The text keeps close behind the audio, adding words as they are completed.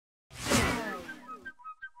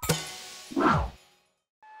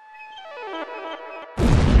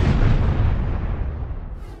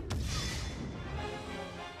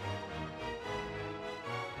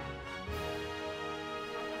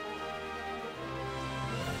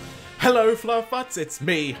Hello Fluffuts, it's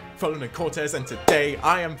me, Fallen and Cortez, and today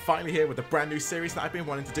I am finally here with a brand new series that I've been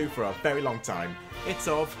wanting to do for a very long time. It's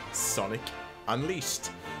of Sonic Unleashed.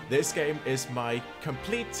 This game is my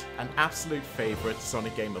complete and absolute favourite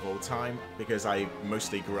Sonic game of all time because I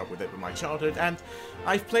mostly grew up with it in my childhood, and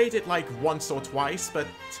I've played it like once or twice, but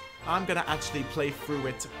I'm gonna actually play through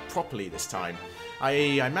it properly this time.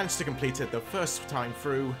 I managed to complete it the first time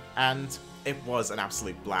through, and it was an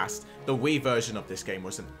absolute blast. The Wii version of this game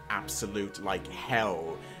was an absolute, like,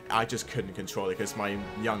 hell. I just couldn't control it because my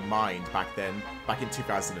young mind back then, back in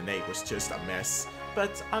 2008, was just a mess.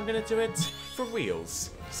 But I'm gonna do it for reals.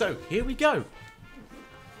 So, here we go.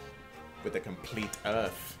 With a complete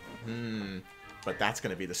Earth. But that's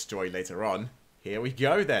gonna be the story later on. Here we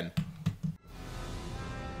go then.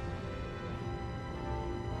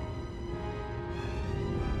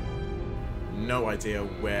 No idea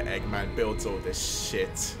where Eggman builds all this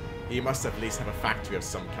shit. He must at least have a factory of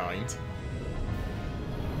some kind.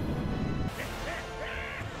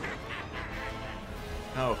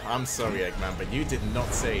 Oh, I'm sorry, Eggman, but you did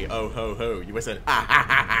not say oh ho ho. You said ah ha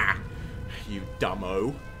ha ha. You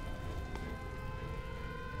dumbo.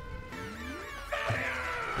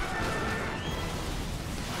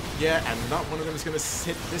 Yeah, and not one of them is gonna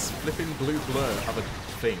hit this flipping blue blur of a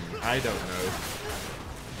thing. I don't know.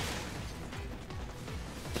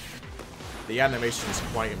 The animation is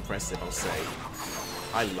quite impressive, I'll say.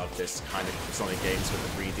 I love this kind of Sonic games with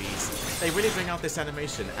the 3Ds. They really bring out this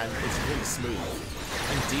animation, and it's really smooth.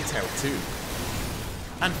 And detailed, too.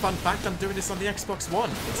 And fun fact, I'm doing this on the Xbox One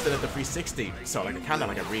instead of the 360, so like kind of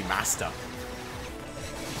like a remaster.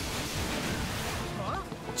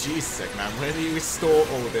 Jesus, Eggman, where do you store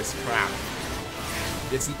all this crap?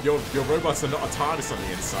 It's your robots are not a TARDIS on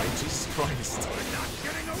the inside, Jesus Christ. We're not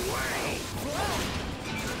getting away!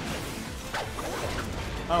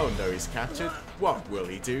 Oh no, he's captured. What will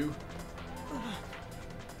he do?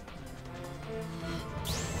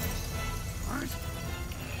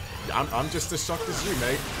 I'm just as shocked as you,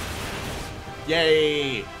 mate.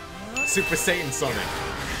 Yay! Super Saiyan Sonic.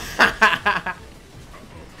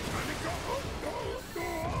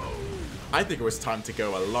 I think it was time to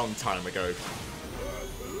go a long time ago.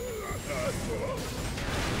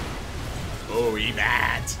 Oh, he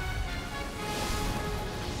bad.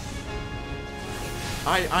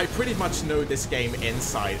 I pretty much know this game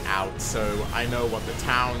inside out, so I know what the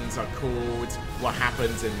towns are called, what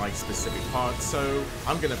happens in like specific parts, so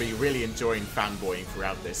I'm gonna be really enjoying fanboying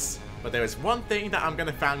throughout this. But there is one thing that I'm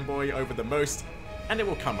gonna fanboy over the most, and it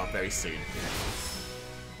will come up very soon.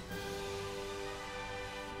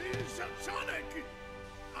 Sonic!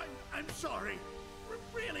 I'm sorry.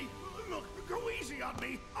 Really, look, go easy on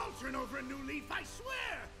me. I'll turn over a new leaf, I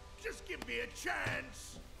swear. Just give me a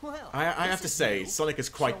chance. Well, I have to say, Sonic is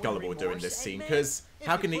quite gullible during this scene, because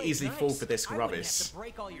how can he easily fall for this rubbish?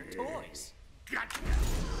 Break all your toys. Gotcha.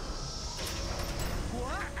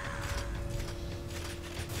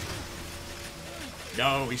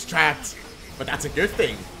 No, he's trapped. But that's a good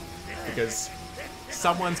thing, because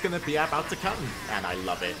someone's gonna be about to come, and I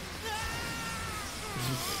love it.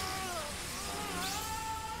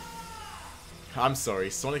 I'm sorry,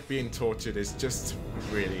 Sonic being tortured is just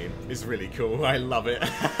really cool. I love it.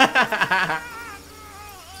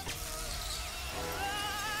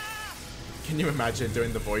 Can you imagine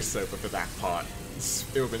doing the voiceover for that part? It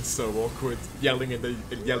would have been so awkward, yelling in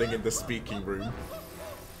the speaking room.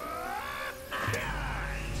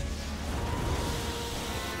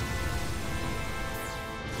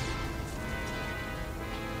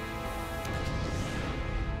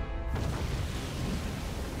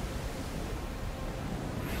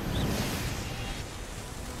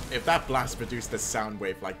 If that blast produced a sound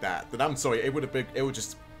wave like that, then I'm sorry, it would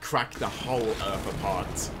just crack the whole Earth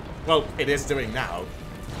apart. Well, it is doing now.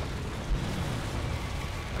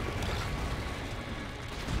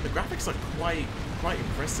 The graphics are quite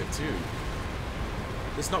impressive too.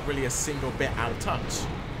 There's not really a single bit out of touch.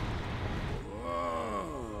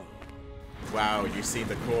 Wow, you've seen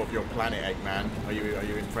the core of your planet, Eggman. Are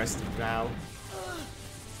you impressed now?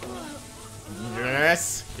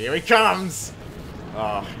 Yes, here he comes.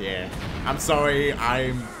 Oh, yeah. I'm sorry,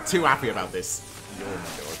 I'm too happy about this. Oh my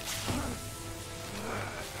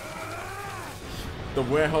god. The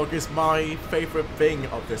Werehog is my favorite thing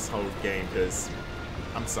of this whole game, because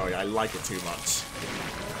I'm sorry, I like it too much.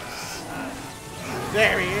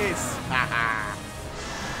 There he is! Haha!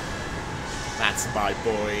 That's my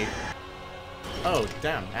boy. Oh,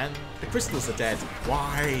 damn, and the crystals are dead.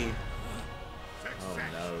 Why? Oh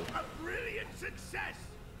no. A brilliant success!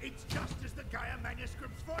 It's just as the Gaia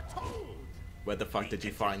manuscripts foretold! Where the fuck did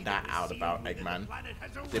you find that out about, Eggman?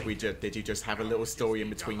 Did you just have a little story in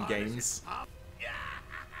between games?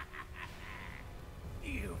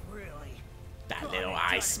 You really... That little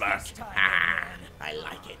eye smirk. Ah, I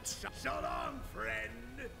like it. So long,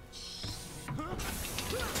 friend.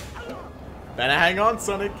 Better hang on,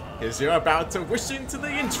 Sonic, because you're about to wish into the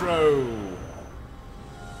intro.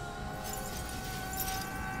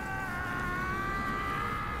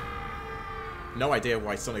 No idea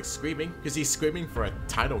why Sonic's screaming, because he's screaming for a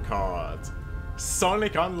title card.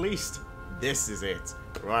 Sonic Unleashed. This is it.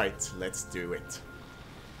 Right, let's do it.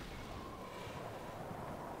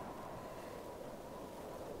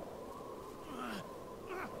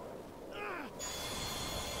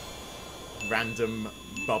 Random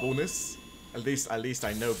bubbleness. At least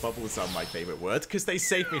I know bubbles are my favorite word, because they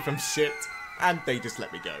save me from shit, and they just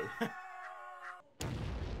let me go.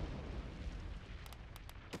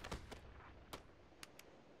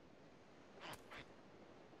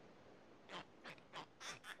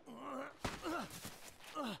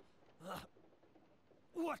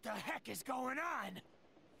 What the heck is going on?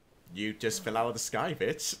 You just fell out of the sky,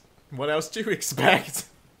 bitch. What else do you expect?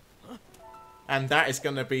 And that is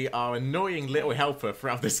gonna be our annoying little helper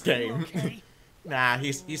throughout this game. Okay. Nah,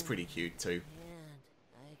 he's pretty cute too.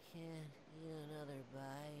 I can't eat another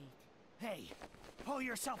bite. Hey, pull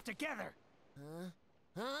yourself together.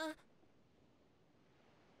 Huh?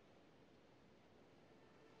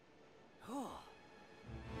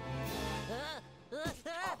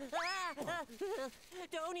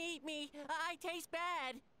 Don't eat me. I taste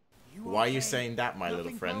bad. Why are you saying that, my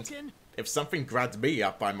little friend? Broken? If something grabbed me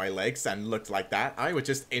up by my legs and looked like that, I would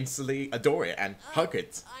just instantly adore it and hug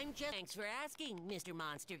it. I'm just... Thanks for asking, Mr.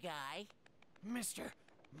 Monster Guy. Mr.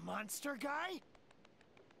 Monster Guy?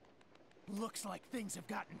 Looks like things have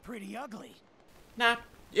gotten pretty ugly. Nah,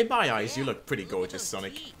 in my eyes, you look pretty gorgeous,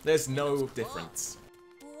 Sonic. There's no difference.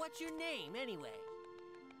 What's your name, anyway?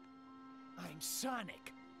 I'm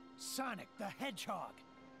Sonic. Sonic the Hedgehog.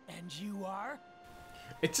 And you are?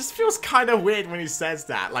 It just feels kind of weird when he says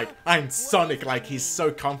that. Like, I'm Sonic, like he's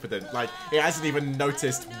so confident. Like, he hasn't even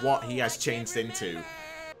noticed what he has changed into.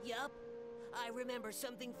 Yup. I remember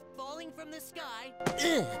something falling from the sky.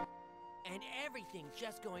 And everything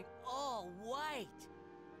just going all white.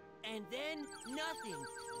 And then nothing.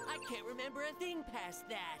 I can't remember a thing past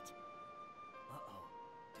that. Uh-oh.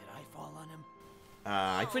 Did I fall on him?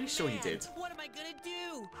 I'm pretty sure you did. What am I gonna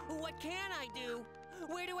do? What can I do?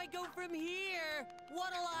 Where do I go from here?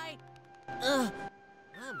 What'll I... I'm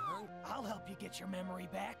hungry. I'll help you get your memory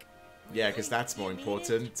back. Yeah, because that's more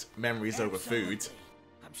important. Memories over food. Absolutely.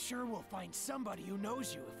 I'm sure we'll find somebody who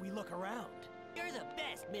knows you if we look around. You're the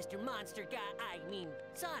best, Mr. Monster Guy. I mean,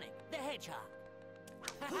 Sonic the Hedgehog.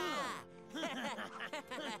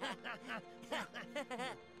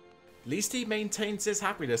 At least he maintains his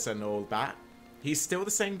happiness and all that. He's still the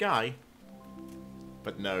same guy.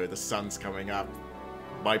 But no, the sun's coming up.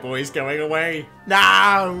 My boy's going away.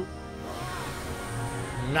 No!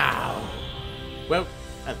 No! Well,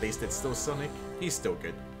 at least it's still Sonic. He's still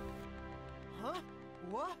good. Huh?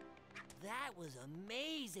 What? That was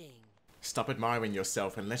amazing. Stop admiring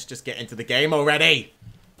yourself and let's just get into the game already!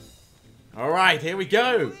 Alright, here we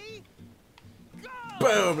go!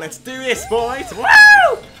 Boom! Let's do this, boys!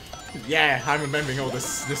 Woo! Yeah, I'm remembering all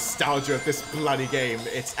this nostalgia of this bloody game.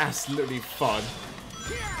 It's absolutely fun.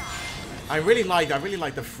 I really like the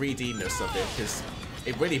 3D-ness of it, because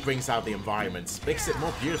it really brings out the environments, makes it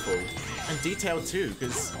more beautiful and detailed too,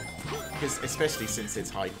 because especially since it's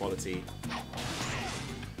high quality.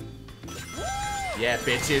 Yeah,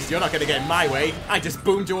 bitches, you're not gonna get in my way. I just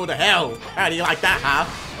boomed you all to hell. How do you like that, huh?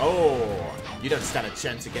 Oh, you don't stand a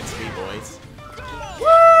chance against me, boys.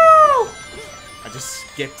 Woo! I just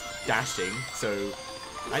skipped dashing, so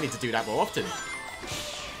I need to do that more often.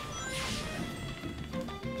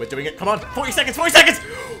 We're doing it. Come on. 40 seconds. 40 seconds.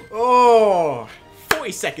 Oh,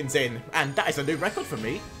 40 seconds in. And that is a new record for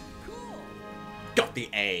me. Got the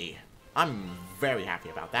A. I'm very happy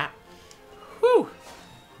about that. Whew.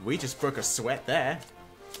 We just broke a sweat there.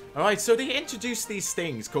 Alright, so they introduced these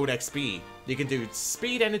things called XP. You can do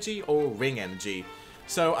speed energy or ring energy.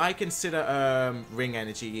 So I consider ring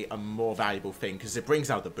energy a more valuable thing because it brings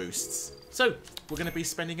out the boosts. So we're going to be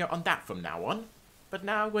spending it on that from now on. But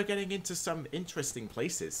now we're getting into some interesting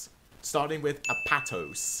places. Starting with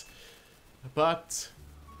Apatos. But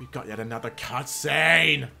we've got yet another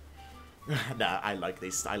cutscene. Nah, I like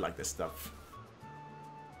this stuff.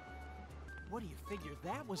 What do you figure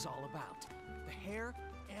that was all about? The hair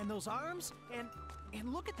and those arms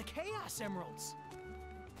and look at the Chaos Emeralds.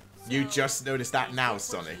 You just noticed that now,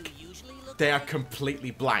 Sonic. They are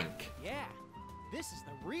completely blank. Yeah, this is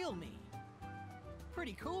the real me.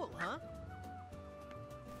 Pretty cool, huh?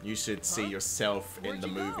 You should see yourself in the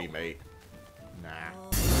movie, mate. Nah.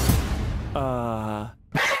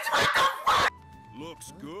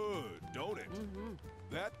 Looks good, don't it?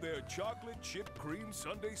 That there chocolate chip cream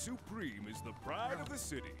sundae supreme is the pride of the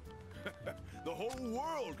city. The whole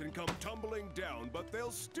world can come tumbling down, but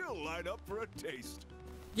they'll still line up for a taste.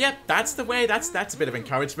 Yep, that's the way. That's a bit of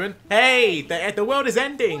encouragement. Hey, the world is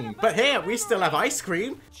ending, but here we still have ice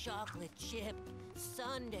cream. Chocolate chip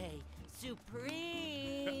sundae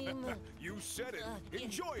supreme. You said it.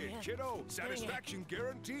 Enjoy it, kiddo. Satisfaction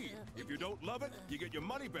guaranteed. If you don't love it, you get your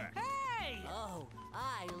money back. Hey! Oh,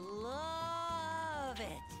 I love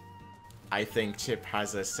it. I think Chip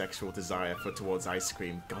has a sexual desire towards ice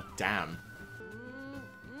cream. God damn.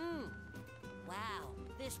 Wow,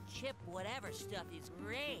 this chip whatever stuff is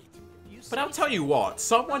great. But I'll tell you what,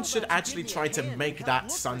 someone should actually try to make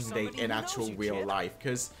that sundae in actual real life,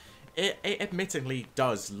 because it admittedly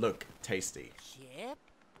does look tasty. Chip?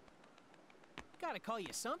 Gotta call you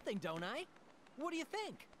something, don't I? What do you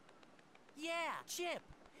think? Yeah, Chip.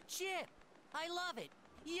 Chip. I love it.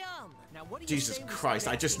 Yum. Now, what do you Jesus say we Christ,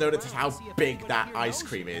 start I just asking noticed around, how see if big anybody that here ice knows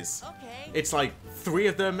cream you? is. Okay. It's like 3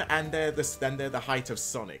 of them, and they're the height of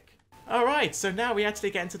Sonic. Alright, so now we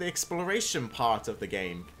actually get into the exploration part of the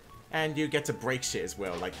game. And you get to break shit as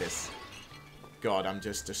well, like this. God, I'm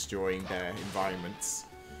just destroying their environments.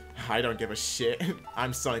 I don't give a shit.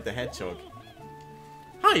 I'm Sonic the Hedgehog.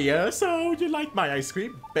 Hiya, so you like my ice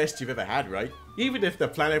cream? Best you've ever had, right? Even if the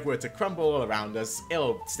planet were to crumble all around us,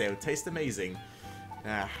 it'll still taste amazing.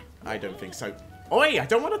 I don't think so. Oi, I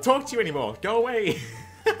don't want to talk to you anymore. Go away.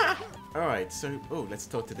 Alright, so, let's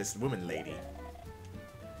talk to this woman lady.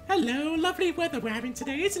 Hello, lovely weather we're having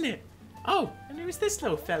today, isn't it? Oh, and who's this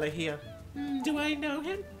little fella here? Do I know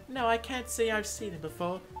him? No, I can't say I've seen him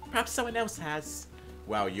before. Perhaps someone else has.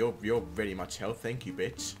 Wow, you're very much hell, thank you,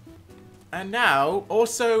 bitch. And now,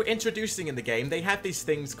 also introducing in the game, they have these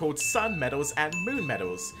things called sun medals and moon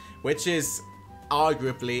medals, which is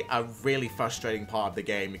arguably a really frustrating part of the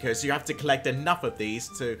game because you have to collect enough of these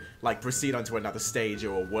to like proceed onto another stage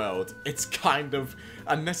or a world. It's kind of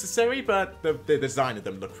unnecessary, but the design of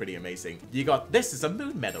them look pretty amazing. You got this is a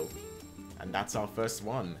moon medal, and that's our first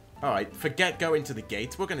one. Alright, forget going to the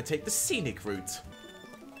gate, we're gonna take the scenic route.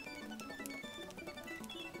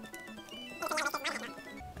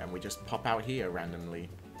 And we just pop out here randomly.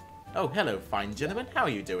 Oh, hello, fine gentlemen. How are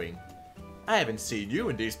you doing? I haven't seen you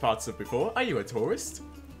in these parts of before. Are you a tourist?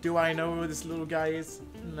 Do I know who this little guy is?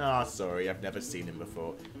 Nah, sorry, I've never seen him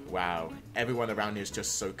before. Wow, everyone around here is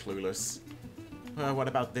just so clueless. What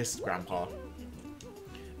about this, Grandpa?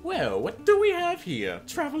 Well, what do we have here?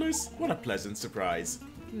 Travelers? What a pleasant surprise.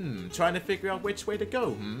 Trying to figure out which way to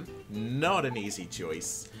go, Not an easy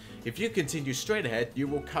choice. If you continue straight ahead, you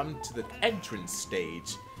will come to the entrance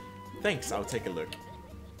stage. Thanks, I'll take a look.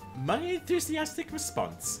 My enthusiastic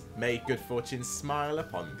response. May good fortune smile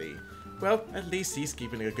upon thee. Well, at least he's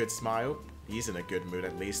keeping a good smile. He's in a good mood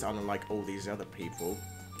at least, unlike all these other people.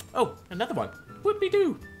 Oh, another one.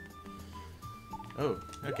 Whoopie-doo. Oh,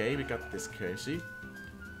 okay, we got this Kershi.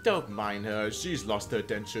 Don't mind her, she's lost her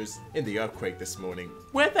dentures in the earthquake this morning.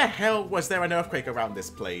 Where the hell was there an earthquake around this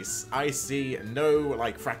place? I see no,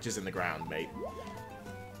 like, fractures in the ground, mate.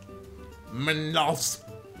 Manos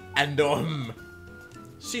and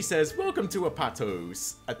She says, welcome to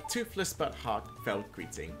Apatos, a toothless but heartfelt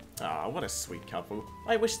greeting. Ah, what a sweet couple.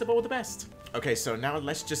 I wish them all the best. Okay, so now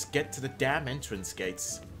let's just get to the damn entrance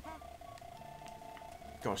gates.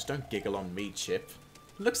 Gosh, don't giggle on me, Chip.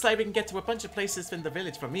 Looks like we can get to a bunch of places in the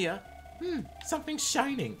village from here. Something's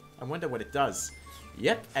shining. I wonder what it does.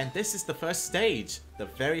 Yep, and this is the first stage. The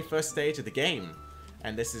very first stage of the game.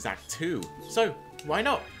 And this is Act 2. So, why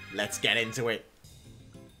not? Let's get into it.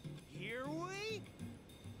 Here we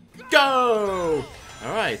Go!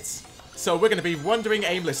 Alright. So we're going to be wandering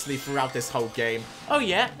aimlessly throughout this whole game. Oh,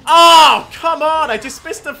 yeah? Oh, come on! I just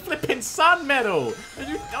missed a flipping sun medal!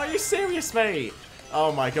 Are you serious, mate?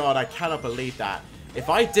 Oh my god, I cannot believe that. If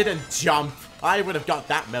I didn't jump, I would have got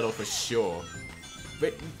that medal for sure.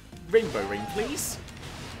 Rainbow ring, please.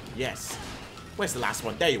 Yes. Where's the last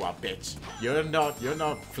one? There you are, bitch. You're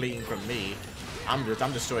not fleeing from me. I'm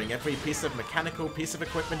destroying every piece of mechanical piece of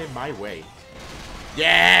equipment in my way.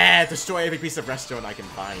 Yeah! Destroy every piece of restaurant I can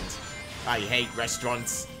find. I hate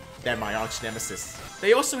restaurants. They're my arch nemesis.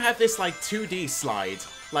 They also have this like 2D slide.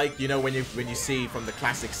 Like, you know, when you see from the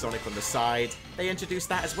classic Sonic on the side, they introduced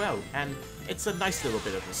that as well. And it's a nice little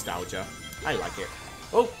bit of nostalgia. I like it.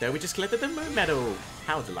 Oh, there we just collected the moon medal.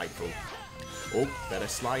 How delightful. Oh, better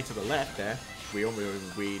slide to the left there. We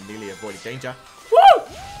nearly avoided danger. Woo!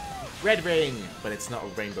 Red ring! But it's not a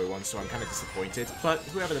rainbow one, so I'm kind of disappointed. But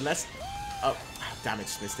whoever the less... Oh, damn it,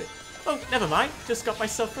 just missed it. Oh, never mind. Just got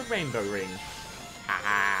myself a rainbow ring.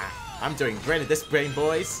 Ah, I'm doing great at this brain,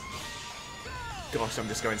 boys. Gosh, I'm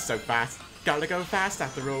just going so fast. Gotta go fast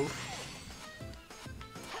after all.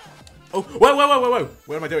 Oh, whoa, whoa, whoa, whoa, whoa.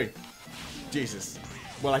 What am I doing? Jesus.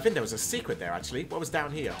 Well, I think there was a secret there, actually. What was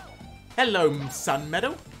down here? Hello, sun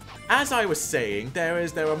medal. As I was saying, there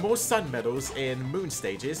are more sun medals in moon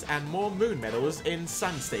stages and more moon medals in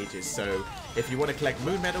sun stages. So, if you want to collect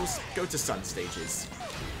moon medals, go to sun stages.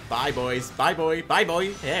 Bye, boys. Bye, boy. Bye,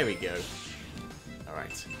 boy. There we go.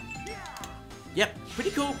 Alright. Yep,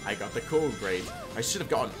 pretty cool. I got the cool grade. I should have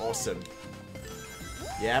gotten awesome.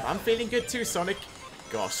 Yeah, I'm feeling good too, Sonic.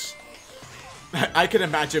 Gosh. I can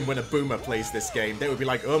imagine when a boomer plays this game, they would be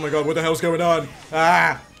like, oh my god, what the hell's going on?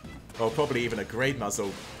 Ah! Or probably even a grade muzzle.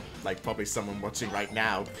 Like probably someone watching right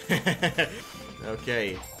now.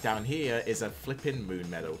 Okay, down here is a flippin' moon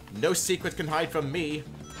medal. No secret can hide from me.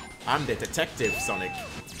 I'm the detective, Sonic.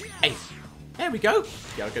 Hey, there we go.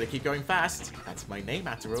 Y'all gotta keep going fast. That's my name,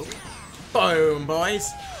 after all. Boom, boys.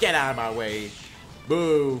 Get out of my way.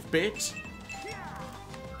 Move, bitch.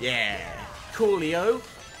 Yeah. Coolio.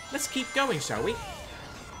 Let's keep going, shall we?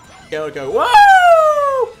 Go, go.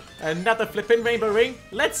 Whoa! Another flippin' rainbow ring.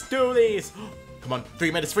 Let's do this. Come on,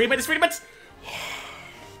 3 minutes, 3 minutes, 3 minutes!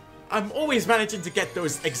 I'm always managing to get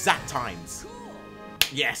those exact times.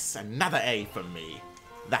 Yes, another A for me.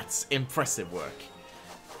 That's impressive work.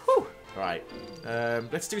 Whew. Right,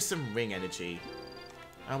 let's do some ring energy.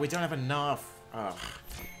 We don't have enough.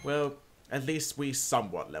 Well, at least we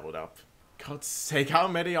somewhat leveled up. God's sake, how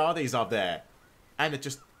many are these up there? And it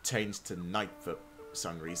just changed to night for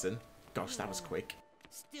some reason. Gosh, that was quick.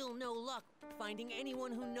 Still no luck finding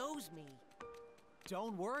anyone who knows me.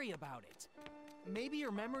 Don't worry about it. Maybe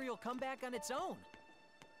your memory will come back on its own.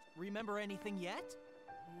 Remember anything yet?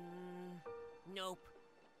 Nope.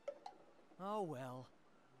 Oh well.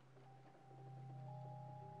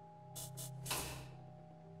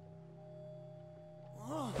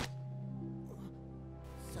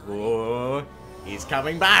 Whoa, he's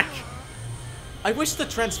coming back! I wish the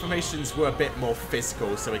transformations were a bit more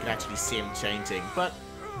physical so we can actually see him changing, but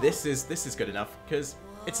this is good enough, because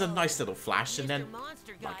it's a nice little flash and then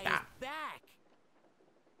like that.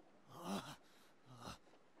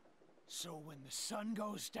 So when the sun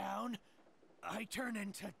goes down, I turn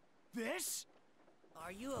into this?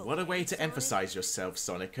 Are you okay, What a way to Sonic? emphasize yourself,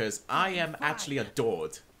 Sonic, because I am actually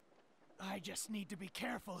adored. I just need to be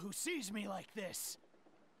careful who sees me like this.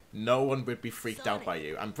 No one would be freaked out Sonic. by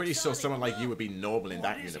you. I'm pretty sure Sonic, someone like you look. would be normal in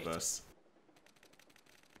that What is it? universe.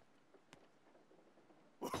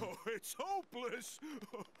 Oh, it's hopeless.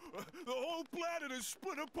 The whole planet is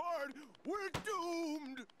split apart. We're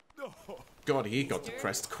doomed. Oh. God, he got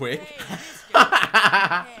depressed quick. Hey, mister.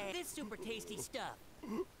 Hey, this super tasty stuff.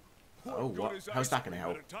 Oh, good what? is How's that gonna ice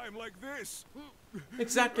help? cream at a time like this?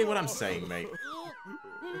 Exactly what I'm saying, mate.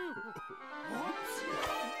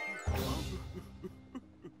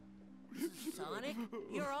 Sonic,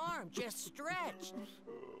 your arm just stretched.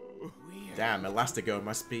 Damn, Elastigo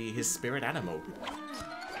must be his spirit animal.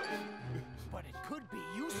 But it could be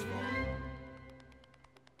useful.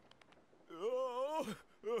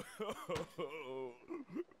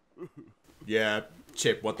 Yeah,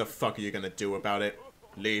 Chip, what the fuck are you gonna do about it?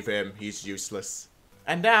 Leave him, he's useless.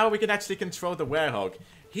 And now we can actually control the werehog.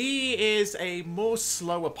 He is a more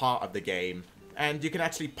slower part of the game, and you can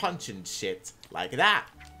actually punch and shit like that.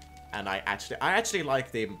 And I actually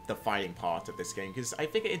like the fighting part of this game, because I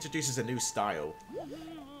think it introduces a new style.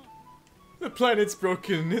 The planet's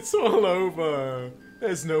broken, it's all over.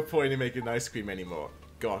 There's no point in making ice cream anymore.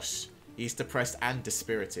 Gosh, he's depressed and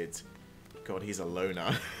dispirited. God, he's a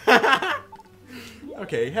loner.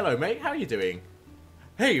 Okay, hello mate, how are you doing?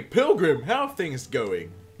 Hey, Pilgrim, how are things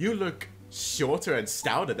going? You look shorter and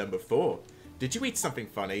stouter than before. Did you eat something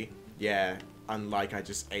funny? Yeah, unlike I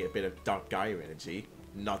just ate a bit of Dark Gaia energy.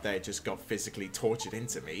 Not that it just got physically tortured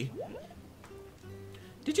into me.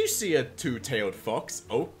 Did you see a two-tailed fox?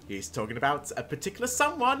 Oh, he's talking about a particular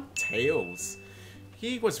someone. Tails.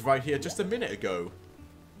 He was right here just a minute ago.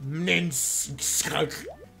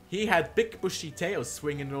 He had big bushy tails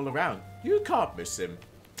swinging all around. You can't miss him.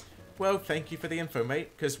 Well, thank you for the info,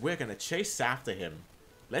 mate, because we're going to chase after him.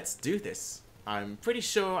 Let's do this. I'm pretty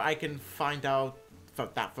sure I can find out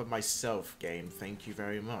that for myself, game. Thank you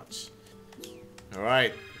very much.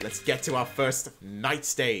 Alright, let's get to our first night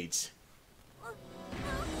stage.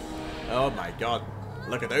 Oh my god,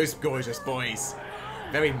 look at those gorgeous boys.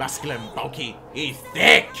 Very muscular and bulky. He's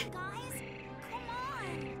thick!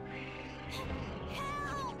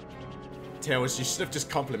 Tails, you should have just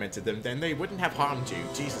complimented them, then they wouldn't have harmed you.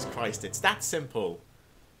 Jesus Christ, it's that simple.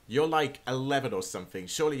 You're like 11 or something.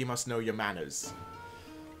 Surely you must know your manners.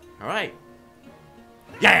 Alright.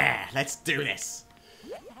 Yeah, let's do this.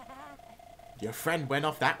 Your friend went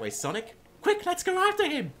off that way, Sonic. Quick, let's go after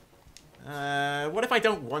him. What if I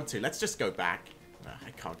don't want to? Let's just go back.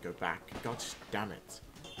 I can't go back. God damn it.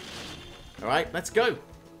 Alright, let's go.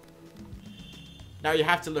 Now you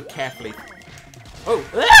have to look carefully. Oh,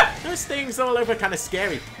 those things all over kind of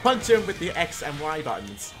scary. Punch them with the X and Y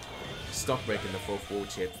buttons. Stop breaking the fourth wall,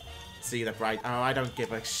 Chip. See the bright... Oh, I don't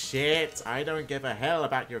give a shit. I don't give a hell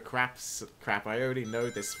about your crap. I already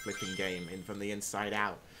know this flipping game from the inside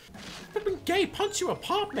out. Flipping gay, punch you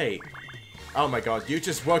apart, mate. Oh my god, you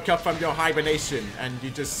just woke up from your hibernation and you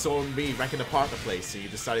just saw me wrecking apart the place and you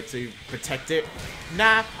decided to protect it.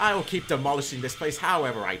 Nah, I will keep demolishing this place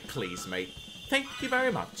however I please, mate. Thank you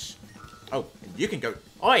very much. Oh, you can go.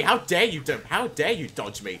 Oi, how dare you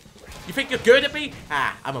dodge me? You think you're good at me?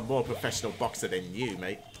 Ah, I'm a more professional boxer than you,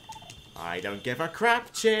 mate. I don't give a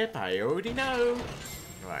crap, Chip. I already know.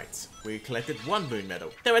 Right, we collected 1 moon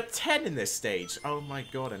medal. There are 10 in this stage. Oh my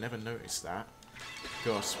god, I never noticed that.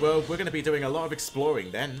 Gosh, well, we're going to be doing a lot of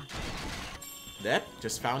exploring then. Yep,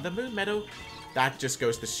 just found a moon medal. That just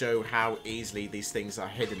goes to show how easily these things are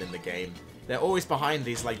hidden in the game. They're always behind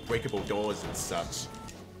these, like, breakable doors and such.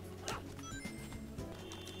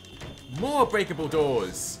 More breakable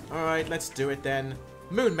doors. Alright, let's do it then.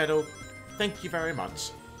 Moon medal. Thank you very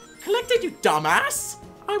much. Collected, you dumbass!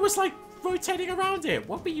 I was, like, rotating around it.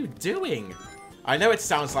 What were you doing? I know it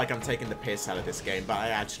sounds like I'm taking the piss out of this game, but I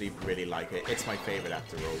actually really like it. It's my favorite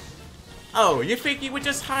after all. Oh, you think you were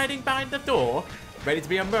just hiding behind the door? Ready to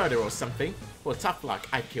be a murderer or something? Well, tough luck.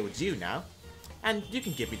 I've killed you now. And you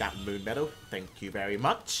can give me that moon medal. Thank you very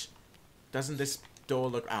much. Doesn't this door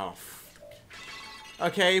look... Oh,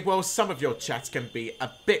 okay, well, some of your chats can be a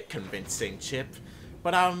bit convincing, Chip.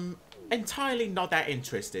 But I'm entirely not that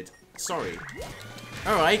interested. Sorry.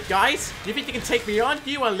 Alright, guys. Do you think you can take me on?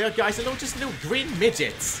 You are little guys, just little green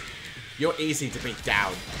midgets. You're easy to beat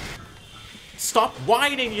down. Stop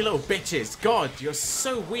whining, you little bitches. God, you're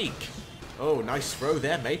so weak. Oh, nice throw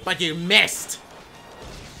there, mate. But you missed.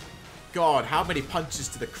 God, how many punches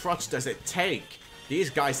to the crotch does it take? These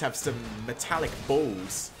guys have some metallic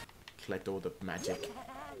balls. Collect all the magic.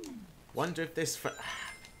 Wonder if this...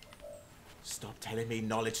 Stop telling me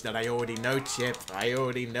knowledge that I already know, Chip. I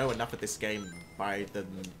already know enough of this game by the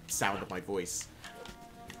sound of my voice.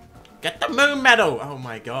 Get the moon medal! Oh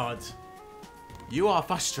my god. You are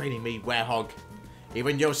frustrating me, werehog.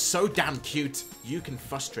 Even you're so damn cute, you can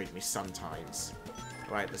frustrate me sometimes.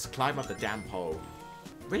 Alright, let's climb up the damn pole.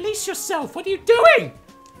 Release yourself! What are you doing?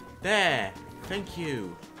 There. Thank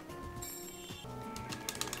you.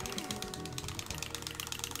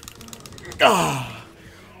 Oh,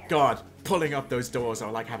 God. Pulling up those doors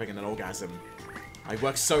are like having an orgasm. I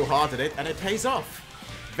worked so hard at it, and it pays off.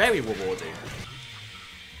 Very rewarding.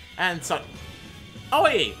 And so...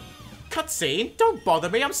 Oi! Cutscene? Don't bother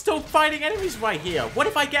me, I'm still fighting enemies right here. What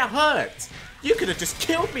if I get hurt? You could have just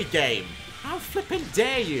killed me, game. How flippin'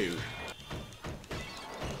 dare you?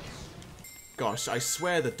 Gosh, I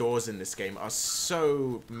swear the doors in this game are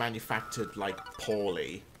so manufactured, like,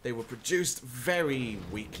 poorly. They were produced very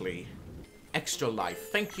weakly. Extra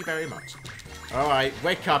life. Thank you very much. Alright,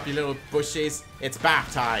 wake up, you little bushes. It's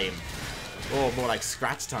bath time. Or more like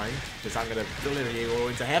scratch time, because I'm going to deliver you all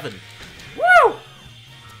into heaven. Woo!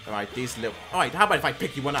 Alright, these little... Alright, how about if I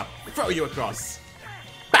pick you one up? Throw you across.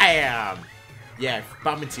 Bam! Yeah,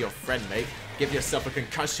 bump into your friend, mate. Give yourself a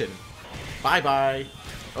concussion. Bye-bye.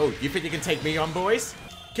 Oh, you think you can take me on, boys?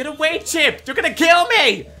 Get away, Chip! You're going to kill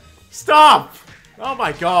me! Stop! Oh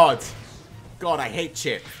my god. God, I hate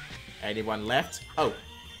Chip. Anyone left? Oh,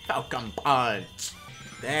 Falcon Punch.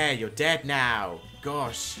 There, you're dead now.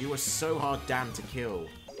 Gosh, you were so hard damn to kill.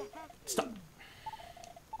 Stop.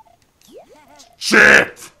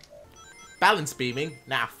 Chip! Balance beaming?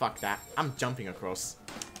 Nah, fuck that. I'm jumping across.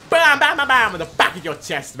 Bam, bam, bam, bam, in the back of your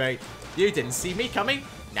chest, mate. You didn't see me coming?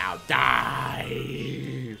 Now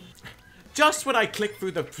die. Just when I click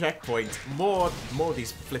through the checkpoint, more of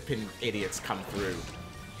these flippin' idiots come through.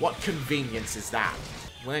 What convenience is that?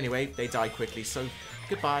 Well, anyway, they die quickly, so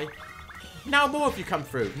goodbye. Now more of you come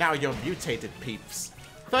through. Now you're mutated peeps.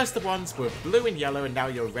 First the ones were blue and yellow, and now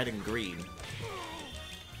you're red and green.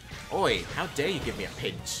 Oi, how dare you give me a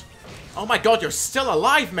pinch? Oh my god, you're still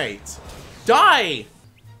alive, mate! Die!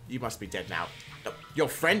 You must be dead now. No, your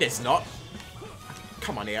friend is not.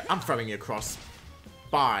 Come on here, I'm throwing you across.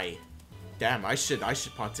 Bye. Damn, I should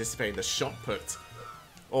participate in the shot put.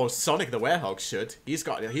 Or Sonic the Werehog should. He's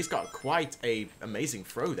got quite a amazing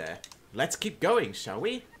throw there. let's keep going, shall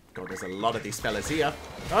we? God, there's a lot of these fellas here.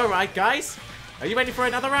 Alright, guys. Are you ready for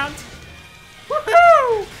another round?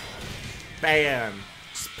 Woohoo! Bam!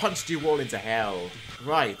 Just punched you all into hell.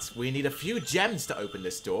 Right, we need a few gems to open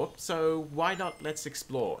this door, so why not let's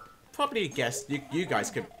explore? Probably guess you guys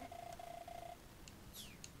could...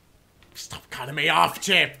 Stop cutting me off,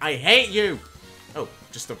 Chip! I hate you! Oh,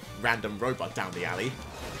 just a random robot down the alley.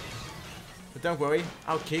 But don't worry,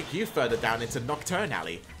 I'll kick you further down into Nocturne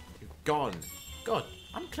Alley. You're gone. God,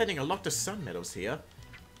 I'm collecting a lot of sun medals here.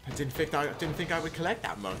 I didn't think I would collect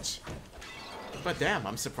that much. But damn,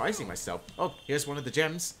 I'm surprising myself. Oh, here's one of the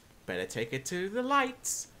gems. Better take it to the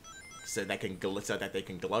lights. So they can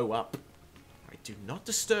glow up. Do not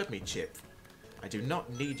disturb me, Chip. I do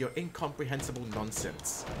not need your incomprehensible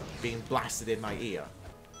nonsense being blasted in my ear.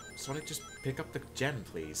 Sonic, just pick up the gem,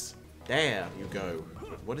 please. There you go.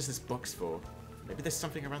 What is this box for? Maybe there's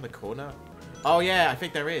something around the corner? Oh yeah, I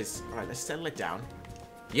think there is. Alright, let's settle it down.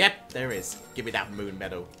 Yep, there is. Give me that moon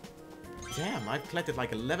medal. Damn, I've collected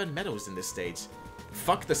like 11 medals in this stage.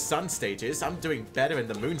 Fuck the sun stages. I'm doing better in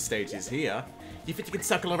the moon stages here. You think you can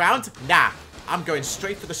circle around? Nah, I'm going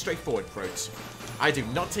straight for the straightforward approach. I do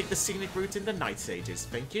not take the scenic route in the night stages,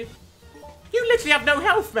 thank you. You literally have no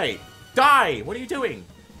health, mate! Die! What are you doing?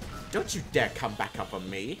 Don't you dare come back up on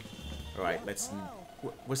me. Alright, let's...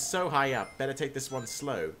 We're so high up. Better take this one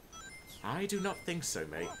slow. I do not think so,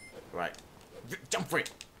 mate. Right. Jump for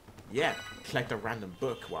it! Yeah, collect a random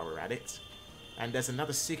book while we're at it. And there's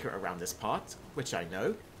another secret around this part, which I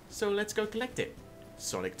know. So let's go collect it.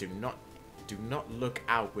 Sonic, do not look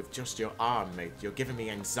out with just your arm, mate. You're giving me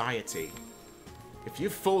anxiety. If you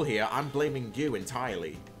fall here, I'm blaming you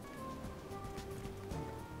entirely.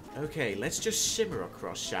 Okay, let's just shimmer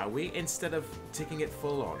across, shall we? Instead of taking it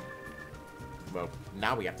full on. Well,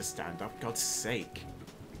 now we have to stand up. God's sake.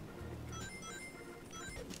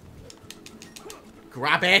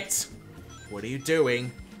 Grab it! What are you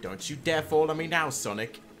doing? Don't you dare fall on me now,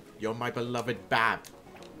 Sonic. You're my beloved Bab.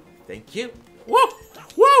 Thank you. Whoa!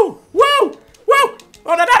 Whoa! Whoa! Whoa!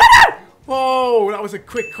 Oh, no, no, no, no! Oh, that was a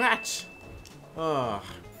quick catch. Oh.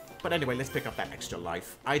 But anyway, let's pick up that extra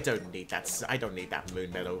life. I don't need that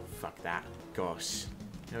moon medal. Fuck that. Gosh.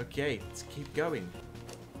 Okay, let's keep going.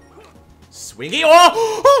 Swingy.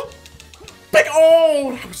 Oh! Oh! Big.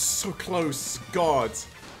 Oh! That was so close. God.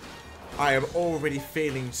 I am already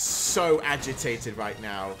feeling so agitated right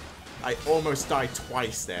now. I almost died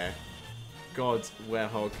twice there. God,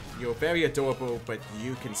 Werehog, you're very adorable, but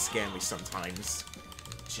you can scare me sometimes.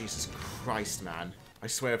 Jesus Christ, man. I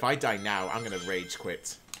swear if I die now, I'm gonna rage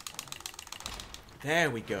quit. There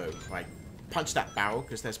we go. Right, punch that barrel,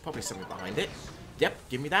 because there's probably something behind it. Yep,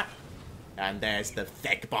 give me that. And there's the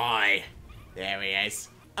thick boy. There he is.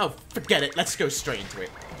 Oh, forget it. Let's go straight into it.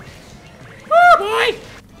 Woo, boy!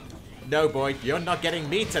 No, boy, you're not getting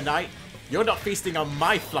me tonight. You're not feasting on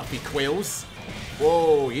my fluffy quills.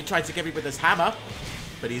 Whoa, you tried to get me with this hammer.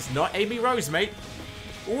 But he's not Amy Rose, mate.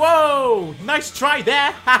 Whoa, nice try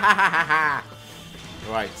there. Ha ha ha ha ha.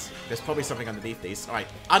 Right, there's probably something underneath these. Alright,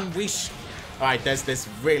 unleash. Alright, there's this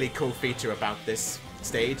really cool feature about this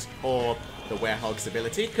stage, or the Werehog's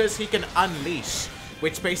ability, because he can unleash,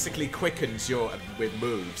 which basically quickens your with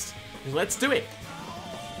moves. Let's do it.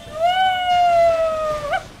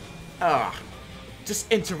 Ah,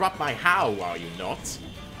 just interrupt my howl, are you not?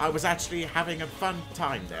 I was actually having a fun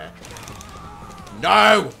time there.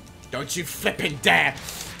 No! Don't you flippin' dare!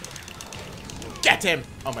 Get him!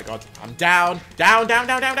 Oh my god, I'm down! Down, down,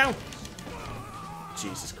 down, down, down!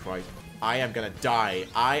 Jesus Christ. I am gonna die.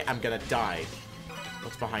 I am gonna die.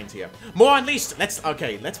 What's behind here? More unleashed! Let's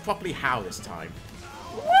properly howl this time.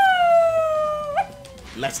 Woo!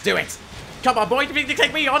 Let's do it! Come on, boy, do you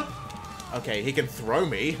take me on? Okay, he can throw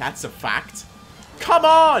me. That's a fact. Come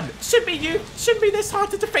on! Shouldn't be this hard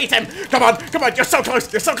to defeat him! Come on! Come on! You're so close!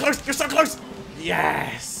 You're so close! You're so close!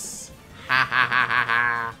 Yes! Ha ha ha ha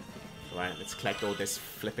ha! Right, let's collect all this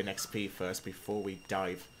flipping XP first before we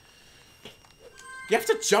dive. You have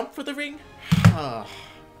to jump for the ring?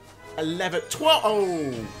 11, 12.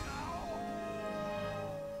 Oh!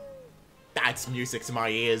 That's music to my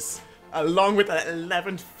ears. Along with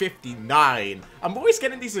 11:59. I'm always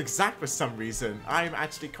getting these exact for some reason. I'm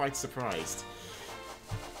actually quite surprised.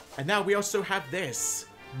 And now we also have this.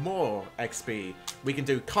 More XP. We can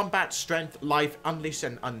do combat, strength, life, unleash,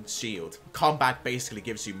 and unshield. Combat basically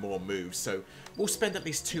gives you more moves, so we'll spend at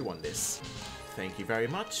least 2 on this. Thank you very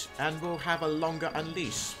much. And we'll have a longer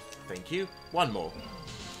unleash. Thank you. 1 more.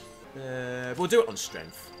 We'll do it on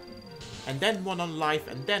strength. And then 1 on life,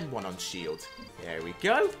 and then 1 on shield. There we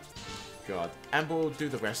go. God. And we'll do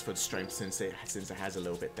the rest for strength since it has a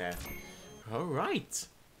little bit there. Alright.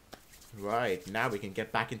 Right, now we can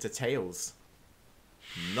get back into Tails.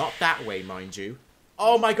 Not that way, mind you.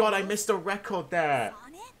 Oh my god, I missed a record there.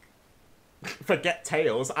 Sonic? Forget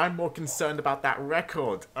Tails, I'm more concerned about that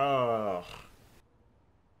record. Ugh.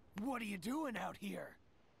 What are you doing out here?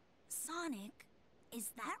 Sonic, is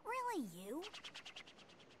that really you?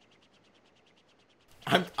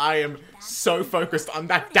 I am so focused on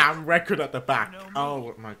that damn record at the back.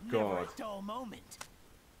 Oh my god. Never a dull moment.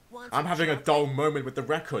 I'm having a dull moment with the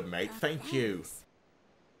record, mate. Thank you.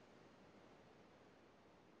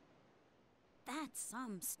 That's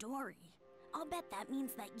some story. I'll bet that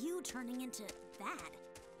means that you turning into that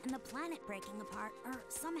and the planet breaking apart are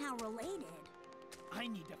somehow related. I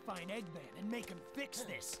need to find Eggman and make him fix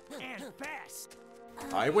this, and fast.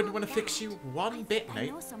 I wouldn't want to fix you one bit, I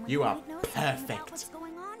mate. know someone You who are might know something about what's perfect.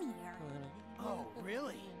 going on here. Oh,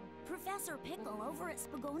 really? Professor Pickle over at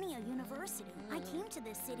Spagonia University. I came to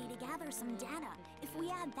this city to gather some data. If we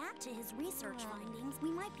add that to his research findings,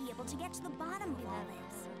 we might be able to get to the bottom of all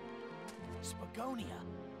this. Spagonia.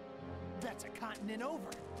 That's a continent over.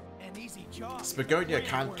 An easy job. Spagonia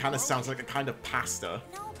kind of sounds like a kind of pasta.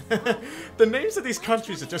 No problem. The names of these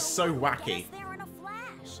countries are just so wacky. Get us there in a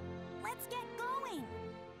flash. Let's get going.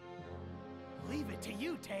 Leave it to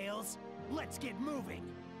you, Tails. Let's get moving.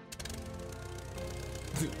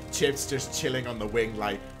 Chip's just chilling on the wing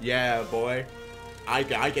like, yeah, boy. I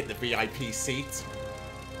get the VIP seat.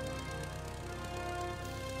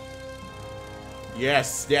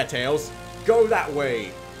 Yes, yeah, Tails. Go that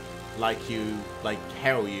way. Like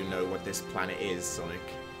hell you know what this planet is, Sonic.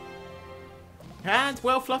 And,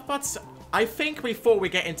 well, Fluffbutts, I think before we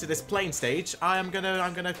get into this plane stage, I'm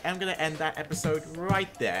gonna end that episode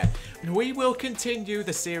right there. And we will continue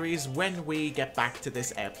the series when we get back to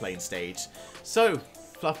this airplane stage. So,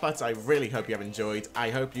 Fluffbutts, I really hope you have enjoyed. I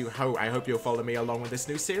hope you'll follow me along with this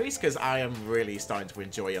new series, because I am really starting to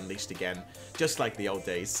enjoy Unleashed again, just like the old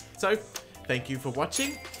days. So, thank you for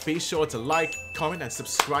watching. Be sure to like, comment, and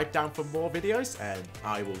subscribe down for more videos, and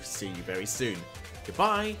I will see you very soon.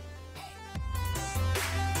 Goodbye!